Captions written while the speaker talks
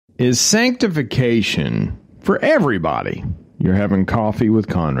Is sanctification for everybody? You're having coffee with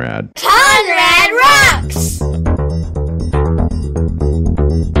Conrad. Conrad rocks!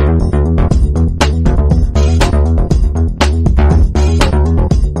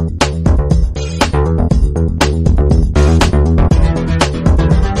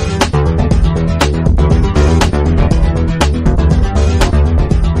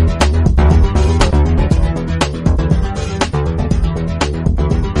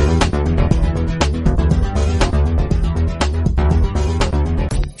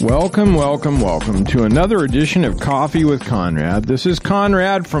 Welcome to another edition of Coffee with Conrad. This is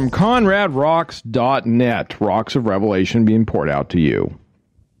Conrad from ConradRocks.net, Rocks of Revelation being poured out to you.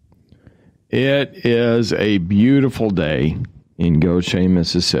 It is a beautiful day in Goshen,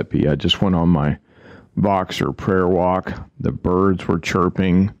 Mississippi. I just went on my Voxer prayer walk. The birds were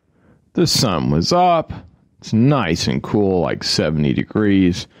chirping. The sun was up. It's nice and cool, like 70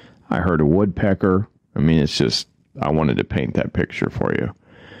 degrees. I heard a woodpecker. It's just, I wanted to paint that picture for you.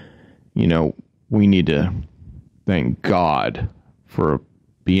 You know, we need to thank God for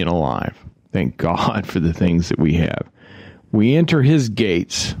being alive. Thank God for the things that we have. We enter his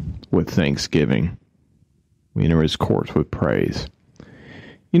gates with thanksgiving. We enter his courts with praise.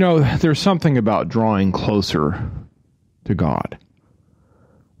 You know, there's something about drawing closer to God.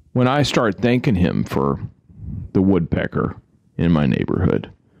 When I start thanking him for the woodpecker in my neighborhood,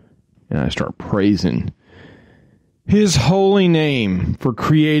 and I start praising his holy name for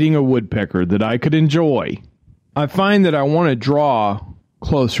creating a woodpecker that I could enjoy, I find that I want to draw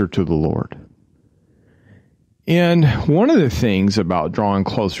closer to the Lord. And one of the things about drawing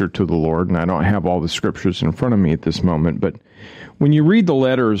closer to the Lord, and I don't have all the scriptures in front of me at this moment, but when you read the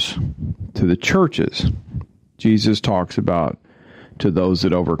letters to the churches, Jesus talks about to those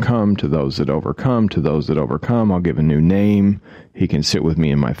that overcome, to those that overcome, to those that overcome, I'll give a new name. He can sit with me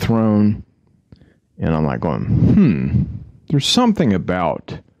in my throne. And I'm like going, there's something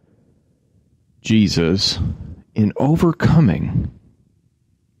about Jesus in overcoming.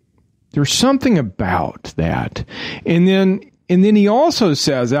 There's something about that. And then he also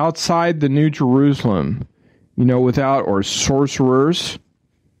says outside the New Jerusalem, without or sorcerers.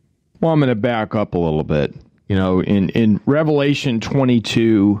 Well, I'm going to back up a little bit. In Revelation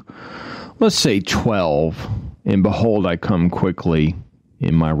 22, let's say 12, and behold, I come quickly,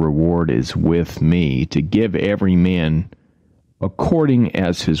 and my reward is with me, to give every man according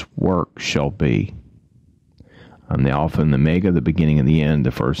as his work shall be. I'm the Alpha and the Omega, the beginning and the end, the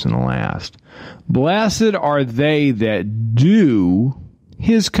first and the last. Blessed are they that do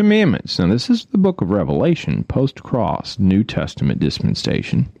his commandments. Now, this is the book of Revelation, post-cross, New Testament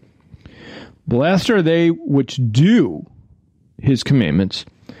dispensation. Blessed are they which do his commandments,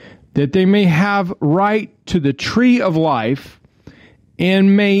 that they may have right to the tree of life,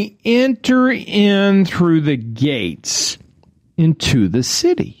 and may enter in through the gates into the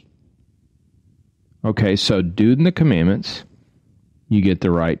city. Okay, so doing the commandments, you get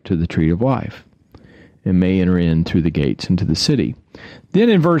the right to the tree of life, and may enter in through the gates into the city. Then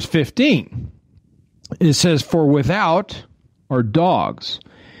in verse 15, it says, for without are dogs,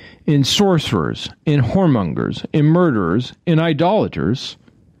 and sorcerers, and whoremongers, and murderers, and idolaters,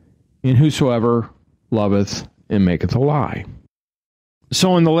 and whosoever loveth and maketh a lie.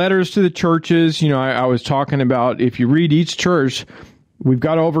 So in the letters to the churches, I was talking about, if you read each church, we've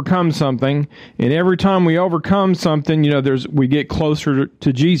got to overcome something. And every time we overcome something, we get closer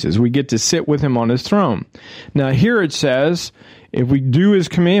to Jesus. We get to sit with him on his throne. Now here it says, if we do his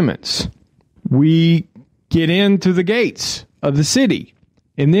commandments, we get into the gates of the city.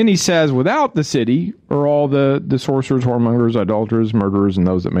 And then he says, without the city are all the sorcerers, whoremongers, idolaters, murderers, and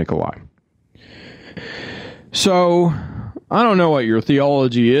those that make a lie. So I don't know what your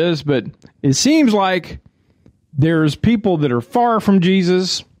theology is, but it seems like there's people that are far from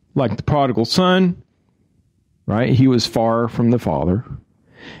Jesus, like the prodigal son, right? He was far from the Father.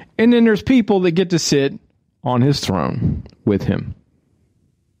 And then there's people that get to sit on his throne with him.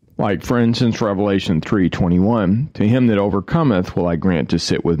 Like, for instance, Revelation 3:21, to him that overcometh will I grant to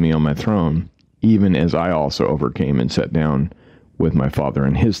sit with me on my throne, even as I also overcame and sat down with my Father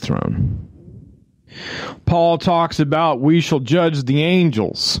in his throne. Paul talks about we shall judge the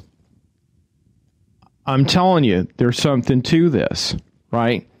angels. I'm telling you, there's something to this,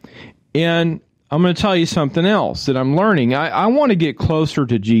 right? And I'm going to tell you something else that I'm learning. I want to get closer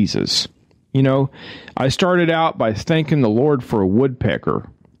to Jesus. I started out by thanking the Lord for a woodpecker,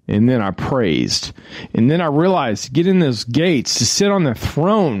 and then I praised. And then I realized to get in those gates, to sit on the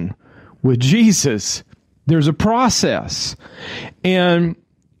throne with Jesus, there's a process. And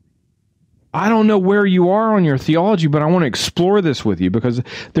I don't know where you are on your theology, but I want to explore this with you because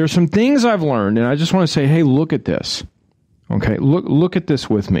there's some things I've learned, and I just want to say, hey, look at this. Okay, look at this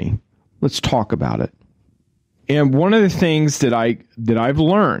with me. Let's talk about it. And one of the things that I've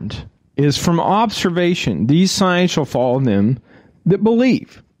learned is from observation, these signs shall follow them that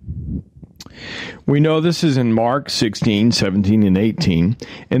believe. We know this is in Mark 16, 17, and 18.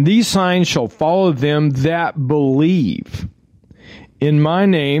 And these signs shall follow them that believe. In my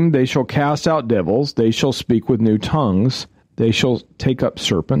name they shall cast out devils, they shall speak with new tongues, they shall take up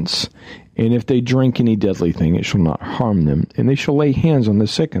serpents, and if they drink any deadly thing, it shall not harm them, and they shall lay hands on the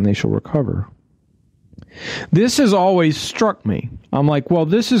sick, and they shall recover. This has always struck me. I'm like, well,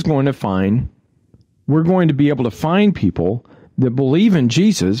 this is going to we're going to be able to find people that believe in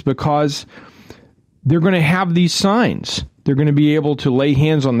Jesus because they're going to have these signs. They're going to be able to lay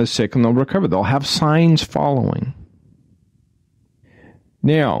hands on the sick, and they'll recover. They'll have signs following.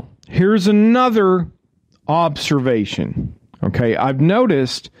 Now, here's another observation. Okay, I've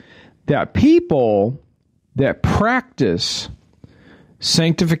noticed that people that practice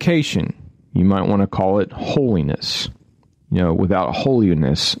sanctification, you might want to call it holiness. Without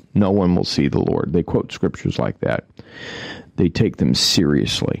holiness, no one will see the Lord. They quote scriptures like that. They take them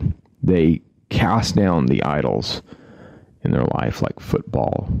seriously. They cast down the idols in their life like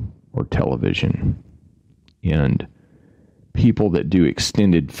football or television. And people that do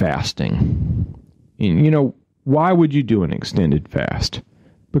extended fasting. And why would you do an extended fast?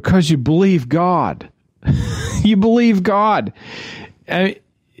 Because you believe God. You believe God.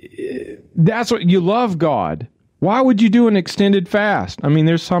 That's what you love God. Why would you do an extended fast? I mean,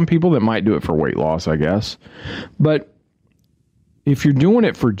 there's some people that might do it for weight loss, I guess. But if you're doing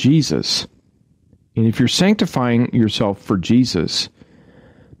it for Jesus, and if you're sanctifying yourself for Jesus,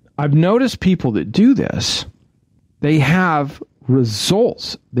 I've noticed people that do this, they have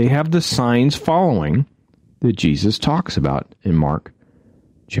results. They have the signs following that Jesus talks about in Mark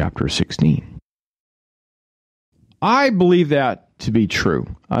chapter 16. I believe that to be true.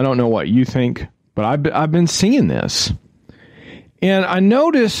 I don't know what you think, but I've been seeing this. And I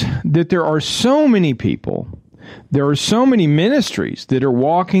notice that there are so many people, there are so many ministries that are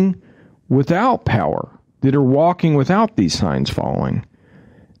walking without power, that are walking without these signs following.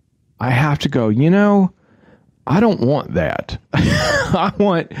 I have to go, I don't want that. I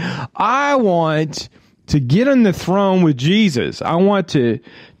want to get on the throne with Jesus. I want to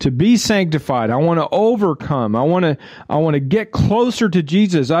be sanctified. I want to overcome. I want to get closer to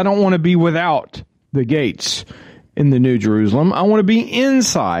Jesus. I don't want to be without the gates in the New Jerusalem. I want to be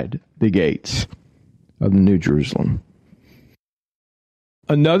inside the gates of the New Jerusalem.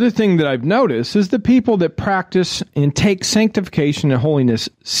 Another thing that I've noticed is the people that practice and take sanctification and holiness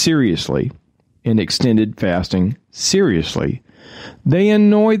seriously and extended fasting seriously, they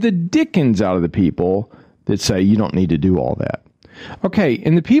annoy the dickens out of the people that say you don't need to do all that. Okay,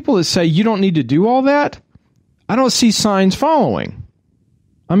 and the people that say you don't need to do all that, I don't see signs following.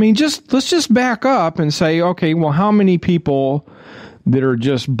 I mean, let's just back up and say, okay, well, how many people that are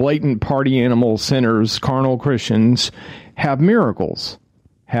just blatant party animal sinners, carnal Christians, have miracles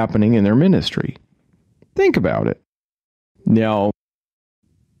happening in their ministry? Think about it. Now,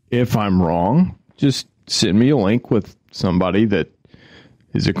 if I'm wrong, just send me a link with somebody that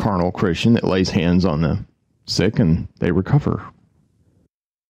is a carnal Christian that lays hands on the sick and they recover.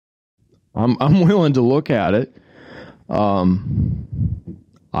 I'm willing to look at it.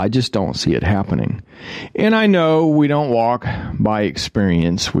 I just don't see it happening. And I know we don't walk by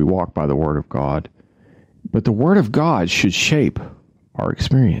experience. We walk by the Word of God. But the Word of God should shape our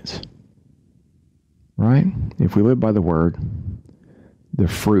experience. Right? If we live by the Word, the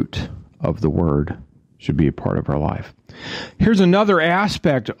fruit of the Word should be a part of our life. Here's another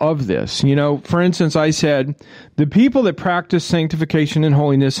aspect of this. For instance, I said, the people that practice sanctification and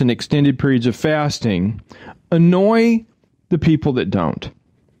holiness in extended periods of fasting annoy the people that don't.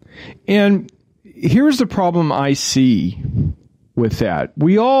 And here's the problem I see with that.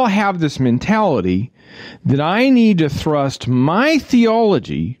 We all have this mentality that I need to thrust my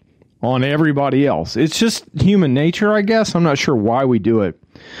theology on everybody else. It's just human nature, I guess. I'm not sure why we do it.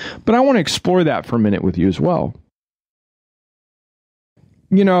 But I want to explore that for a minute with you as well.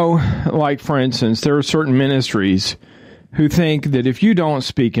 Like for instance, there are certain ministries who think that if you don't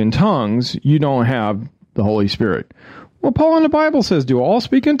speak in tongues, you don't have the Holy Spirit. Well, Paul in the Bible says, do all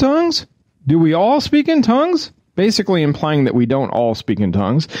speak in tongues? Do we all speak in tongues? Basically implying that we don't all speak in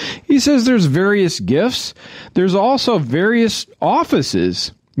tongues. He says there's various gifts. There's also various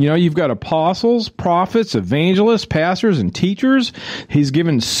offices. You've got apostles, prophets, evangelists, pastors, and teachers. He's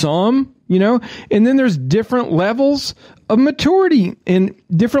given some, And then there's different levels of maturity and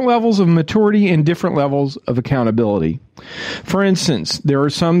different levels of accountability. For instance, there are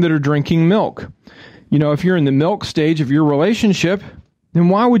some that are drinking milk. If you're in the milk stage of your relationship, then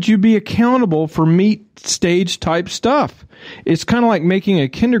why would you be accountable for meat stage type stuff? It's kind of like making a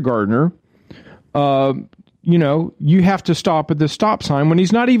kindergartner, you have to stop at the stop sign when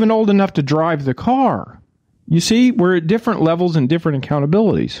he's not even old enough to drive the car. You see, we're at different levels and different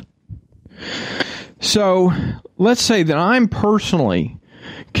accountabilities. So let's say that I'm personally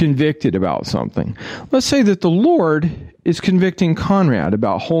convicted about something. Let's say that the Lord is convicting Conrad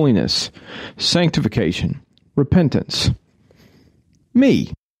about holiness, sanctification, repentance.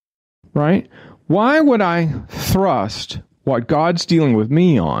 Me, right? Why would I thrust what God's dealing with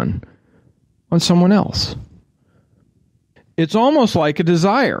me on someone else? It's almost like a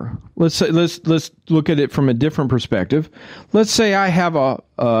desire. Let's look at it from a different perspective. Let's say I have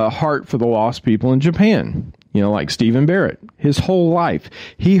a heart for the lost people in Japan. Like Stephen Barrett. His whole life,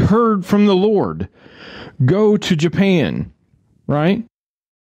 he heard from the Lord, go to Japan, right?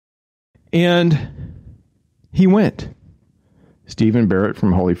 And he went. Stephen Barrett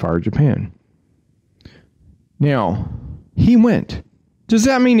from Holy Fire, Japan. Now, he went. Does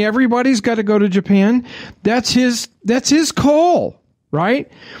that mean everybody's got to go to Japan? That's his call,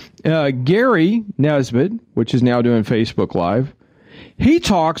 right? Gary Nesbitt, which is now doing Facebook Live, he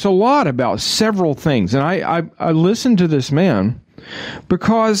talks a lot about several things. And I listen to this man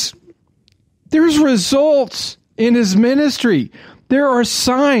because there's results in his ministry. There are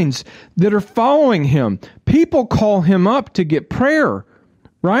signs that are following him. People call him up to get prayer,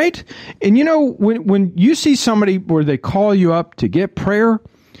 right? And when you see somebody where they call you up to get prayer,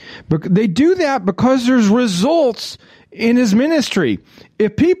 they do that because there's results in his ministry.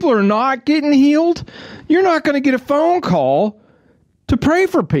 If people are not getting healed, you're not going to get a phone call to pray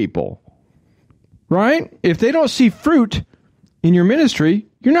for people, right? If they don't see fruit in your ministry,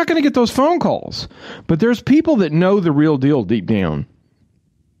 you're not going to get those phone calls. But there's people that know the real deal deep down.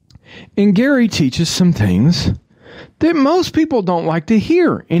 And Gary teaches some things that most people don't like to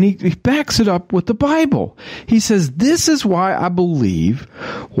hear. And he backs it up with the Bible. He says, this is why I believe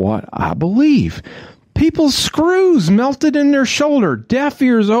what I believe. People's screws melted in their shoulder, deaf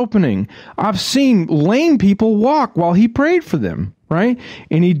ears opening. I've seen lame people walk while he prayed for them, right?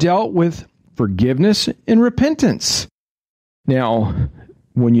 And he dealt with forgiveness and repentance. Now,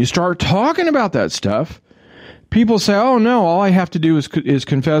 when you start talking about that stuff, people say, oh no, all I have to do is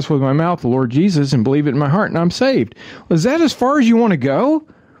confess with my mouth the Lord Jesus and believe it in my heart and I'm saved. Well, is that as far as you want to go?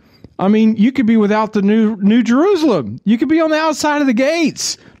 I mean, you could be without the New Jerusalem. You could be on the outside of the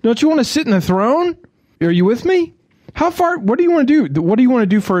gates. Don't you want to sit in the throne? Are you with me? How far, what do you want to do? What do you want to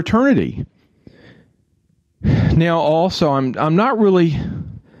do for eternity? Now, also, I'm not really,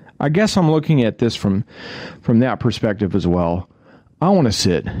 I guess I'm looking at this from that perspective as well. I want to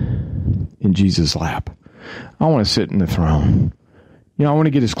sit in Jesus' lap. I want to sit in the throne. I want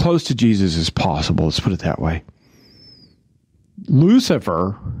to get as close to Jesus as possible. Let's put it that way.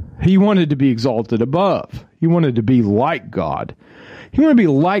 Lucifer, he wanted to be exalted above. He wanted to be like God. He wanted to be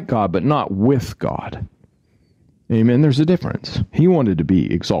like God, but not with God. Amen. There's a difference. He wanted to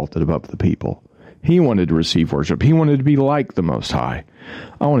be exalted above the people. He wanted to receive worship. He wanted to be like the Most High.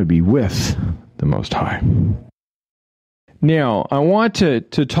 I want to be with the Most High. Now, I want to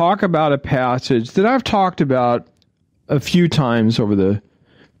talk about a passage that I've talked about a few times over the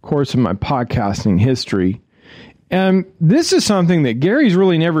course of my podcasting history. And this is something that Gary's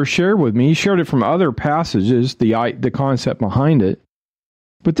really never shared with me. He shared it from other passages, the concept behind it.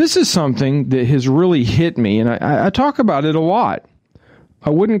 But this is something that has really hit me, and I talk about it a lot. I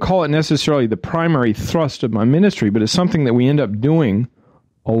wouldn't call it necessarily the primary thrust of my ministry, but it's something that we end up doing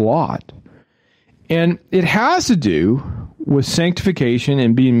a lot. And it has to do with sanctification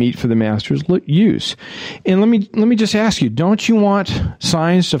and being meat for the master's use. And let me just ask you, don't you want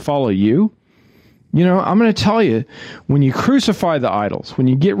signs to follow you? I'm going to tell you, when you crucify the idols, when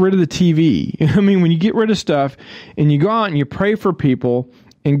you get rid of the TV, when you get rid of stuff and you go out and you pray for people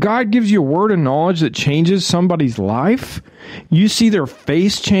and God gives you a word of knowledge that changes somebody's life, you see their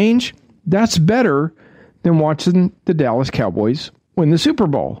face change, that's better than watching the Dallas Cowboys win the Super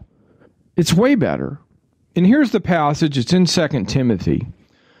Bowl. It's way better. And here's the passage. It's in 2 Timothy.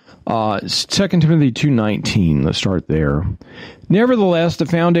 2 Timothy 2:19. Let's start there. Nevertheless, the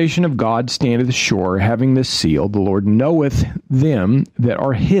foundation of God standeth sure, having this seal, the Lord knoweth them that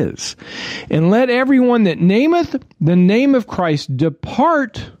are his. And let everyone that nameth the name of Christ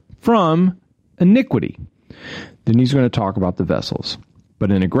depart from iniquity. Then he's going to talk about the vessels.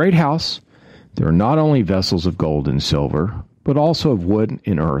 But in a great house, there are not only vessels of gold and silver, but also of wood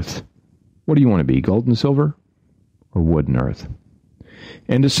and earth, What do you want to be, gold and silver or wood and earth?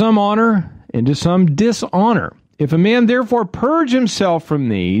 And to some honor and to some dishonor. If a man therefore purge himself from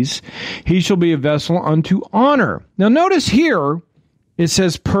these, he shall be a vessel unto honor. Now notice here, it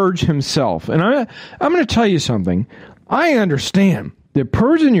says purge himself. And I'm going to tell you something. I understand that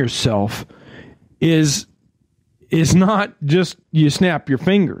purging yourself is not just you snap your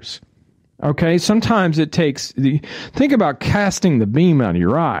fingers. Okay? Sometimes it takes, think about casting the beam out of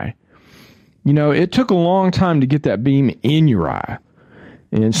your eye. You know, it took a long time to get that beam in your eye.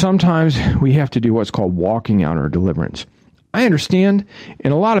 And sometimes we have to do what's called walking out our deliverance. I understand,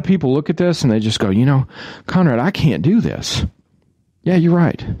 and a lot of people look at this and they just go, you know, Conrad, I can't do this. Yeah, you're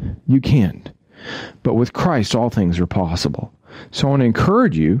right. You can't. But with Christ, all things are possible. So I want to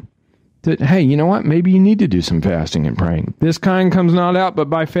encourage you that, hey, you know what? Maybe you need to do some fasting and praying. This kind comes not out but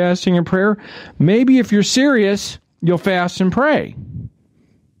by fasting and prayer. Maybe if you're serious, you'll fast and pray.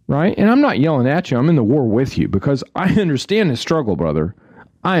 Right? And I'm not yelling at you. I'm in the war with you because I understand the struggle, brother.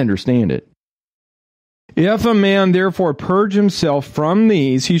 I understand it. If a man therefore purge himself from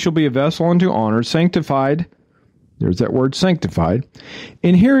these, he shall be a vessel unto honor, sanctified. There's that word sanctified.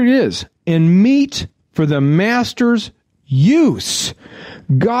 And here it is. And meet for the master's use.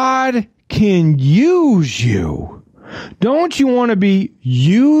 God can use you. Don't you want to be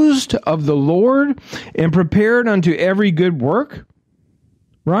used of the Lord and prepared unto every good work?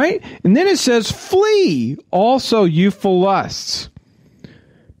 Right? And then it says, flee also youthful lusts.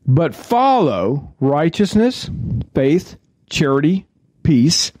 But follow righteousness, faith, charity,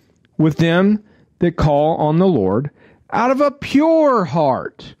 peace with them that call on the Lord out of a pure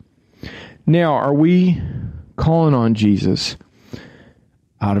heart. Now, are we calling on Jesus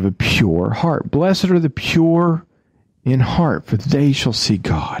out of a pure heart? Blessed are the pure in heart, for they shall see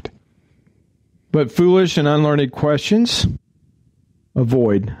God. But foolish and unlearned questions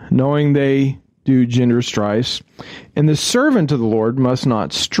avoid, knowing they do gender strifes, and the servant of the Lord must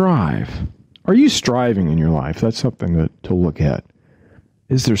not strive. Are you striving in your life? That's something to look at.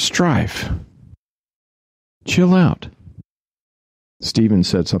 Is there strife? Chill out. Stephen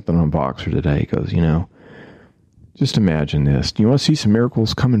said something on Boxer today. He goes, you know, just imagine this. Do you want to see some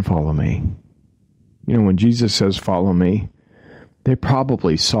miracles? Come and follow me. You know, when Jesus says, follow me, they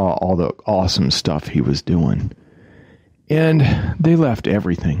probably saw all the awesome stuff he was doing. And they left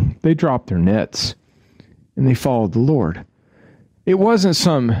everything. They dropped their nets and they followed the Lord. It wasn't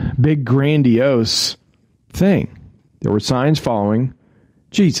some big grandiose thing. There were signs following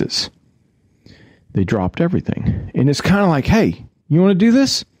Jesus. They dropped everything. And it's kind of like, hey, you want to do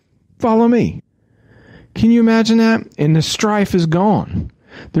this? Follow me. Can you imagine that? And the strife is gone.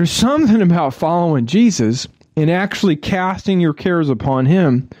 There's something about following Jesus and actually casting your cares upon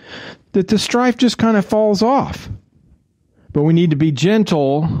him that the strife just kind of falls off. But we need to be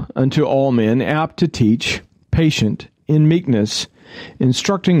gentle unto all men, apt to teach, patient, in meekness,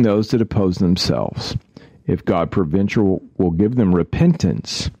 instructing those that oppose themselves. If God peradventure will give them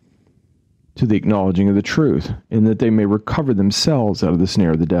repentance to the acknowledging of the truth, and that they may recover themselves out of the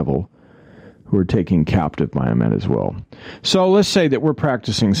snare of the devil, who are taken captive by him as well. So let's say that we're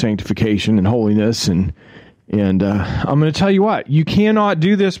practicing sanctification and holiness, and I'm going to tell you what, you cannot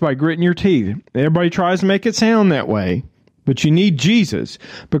do this by gritting your teeth. Everybody tries to make it sound that way. But you need Jesus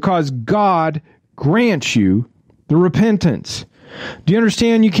because God grants you the repentance. Do you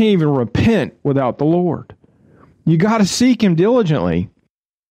understand? You can't even repent without the Lord. You got to seek him diligently.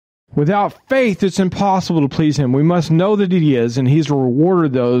 Without faith, it's impossible to please him. We must know that he is, and he's a rewarder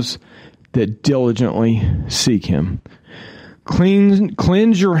of those that diligently seek him.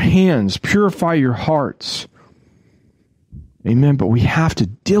 Cleanse your hands, purify your hearts. Amen. But we have to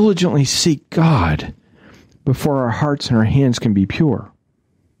diligently seek God before our hearts and our hands can be pure.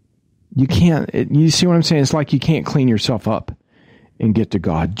 You can't, you see what I'm saying? It's like you can't clean yourself up and get to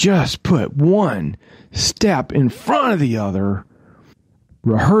God. Just put one step in front of the other.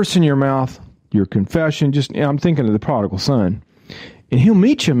 Rehearse in your mouth your confession. I'm thinking of the prodigal son. And he'll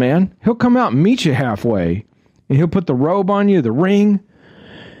meet you, man. He'll come out and meet you halfway. And he'll put the robe on you, the ring.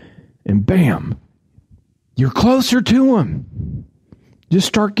 And bam, you're closer to him. Just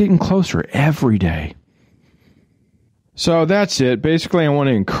start getting closer every day. So that's it. Basically, I want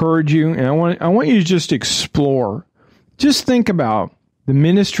to encourage you, and I want you to just explore. Just think about the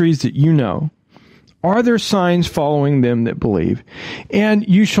ministries that you know. Are there signs following them that believe? And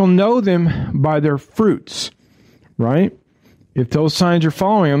you shall know them by their fruits, right? If those signs are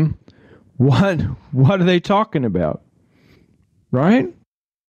following them, what are they talking about? Right?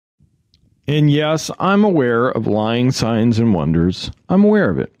 And yes, I'm aware of lying signs and wonders. I'm aware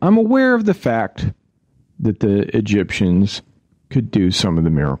of it. I'm aware of the fact that the Egyptians could do some of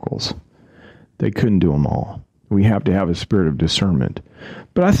the miracles. They couldn't do them all. We have to have a spirit of discernment.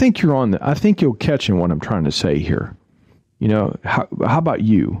 But I think I think you'll catch in what I'm trying to say here. You know, how about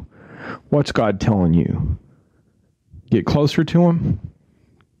you? What's God telling you? Get closer to him?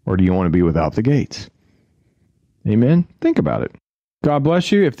 Or do you want to be without the gates? Amen? Think about it. God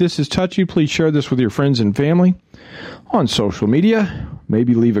bless you. If this has touched you, please share this with your friends and family on social media.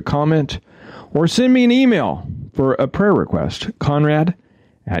 Maybe leave a comment or send me an email for a prayer request.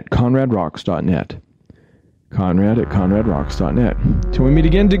 Conrad@conradrocks.net. Conrad@conradrocks.net. Till we meet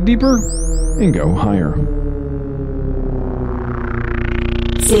again, dig deeper and go higher.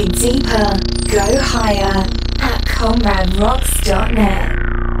 Dig deeper, go higher at conradrocks.net.